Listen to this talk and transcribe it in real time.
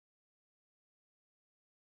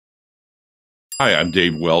Hi, I'm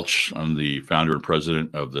Dave Welch. I'm the founder and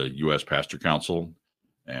president of the U.S. Pastor Council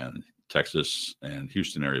and Texas and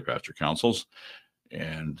Houston area pastor councils,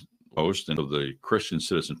 and host of the Christian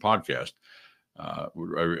Citizen podcast.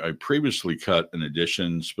 I previously cut an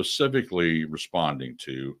edition specifically responding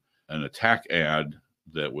to an attack ad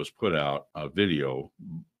that was put out, a video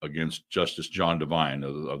against Justice John Devine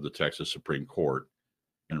of the Texas Supreme Court.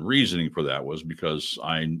 And reasoning for that was because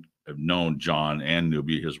I have known John and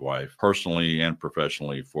Newby, his wife, personally and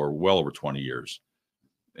professionally for well over 20 years.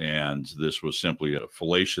 And this was simply a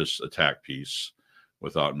fallacious attack piece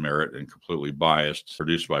without merit and completely biased,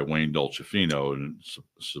 produced by Wayne Dolcefino,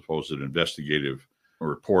 a supposed investigative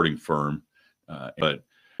reporting firm. But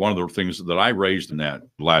one of the things that I raised in that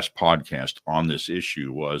last podcast on this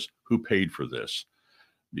issue was who paid for this,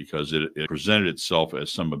 because it presented itself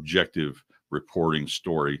as some objective reporting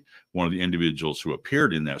story. One of the individuals who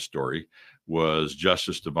appeared in that story was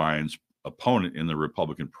Justice Devine's opponent in the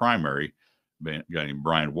Republican primary, a guy named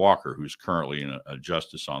Brian Walker, who's currently a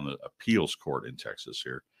justice on the appeals court in Texas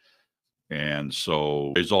here. And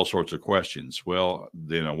so there's all sorts of questions. Well,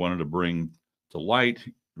 then I wanted to bring to light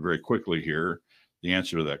very quickly here the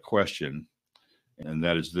answer to that question, and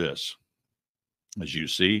that is this. As you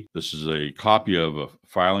see, this is a copy of a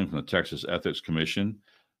filing from the Texas Ethics Commission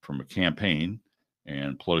from a campaign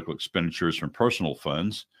and political expenditures from personal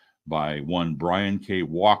funds by one Brian K.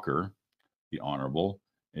 Walker, the Honorable.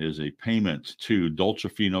 It is a payment to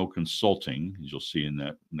Dolcefino Consulting, as you'll see in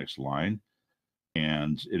that next line,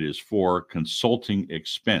 and it is for consulting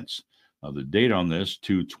expense. Now, the date on this,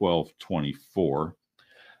 2/12/24,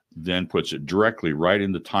 then puts it directly right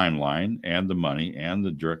in the timeline and the money and the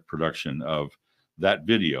direct production of that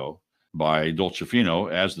video by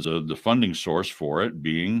Dolcefino as the funding source for it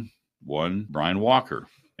being one Brian Walker.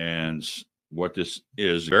 And what this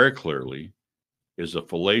is very clearly is a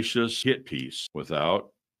fallacious hit piece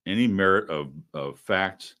without any merit of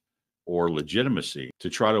fact or legitimacy to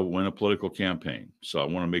try to win a political campaign. So I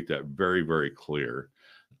want to make that very, very clear.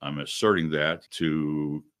 I'm asserting that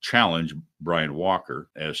to challenge Brian Walker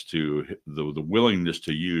as to the willingness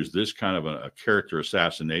to use this kind of a character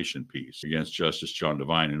assassination piece against Justice John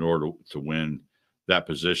Devine in order to win that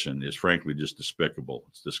position is frankly just despicable.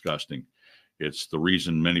 It's disgusting. It's the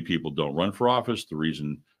reason many people don't run for office, the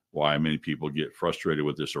reason why many people get frustrated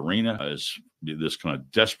with this arena is this kind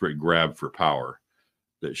of desperate grab for power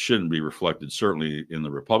that shouldn't be reflected certainly in the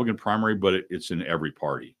Republican primary, but it's in every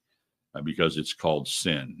party. Because it's called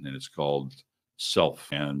sin and it's called self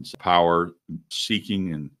and power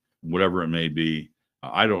seeking and whatever it may be.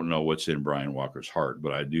 I don't know what's in Brian Walker's heart,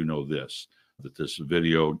 but I do know this, that this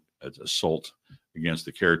video assault against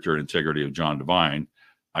the character and integrity of John Devine,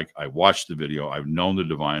 I watched the video. I've known the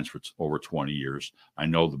Devines for over 20 years. I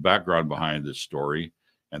know the background behind this story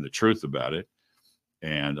and the truth about it.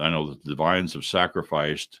 And I know that the Devines have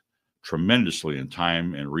sacrificed tremendously in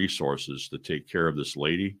time and resources to take care of this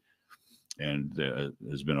lady. And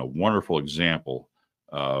has been a wonderful example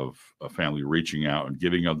of a family reaching out and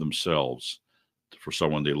giving of themselves for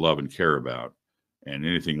someone they love and care about. And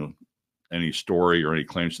any story or any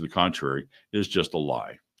claims to the contrary is just a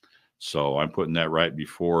lie. So I'm putting that right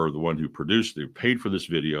before the one who paid for this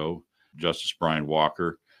video, Justice Brian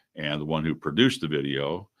Walker, and the one who produced the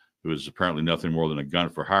video, who is apparently nothing more than a gun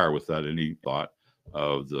for hire without any thought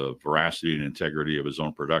of the veracity and integrity of his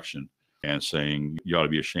own production, and saying you ought to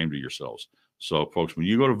be ashamed of yourselves. So, folks, when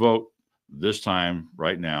you go to vote this time,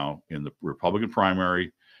 right now, in the Republican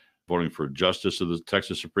primary, voting for Justice of the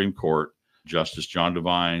Texas Supreme Court, Justice John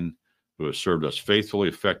Devine, who has served us faithfully,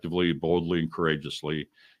 effectively, boldly, and courageously,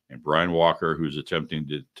 and Brian Walker, who's attempting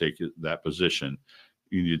to take that position,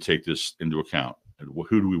 you need to take this into account. And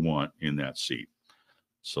who do we want in that seat?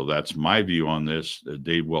 So that's my view on this,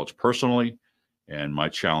 Dave Welch personally, and my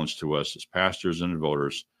challenge to us as pastors and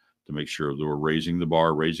voters to make sure that we're raising the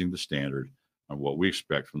bar, raising the standard on what we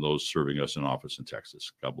expect from those serving us in office in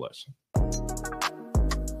Texas. God bless.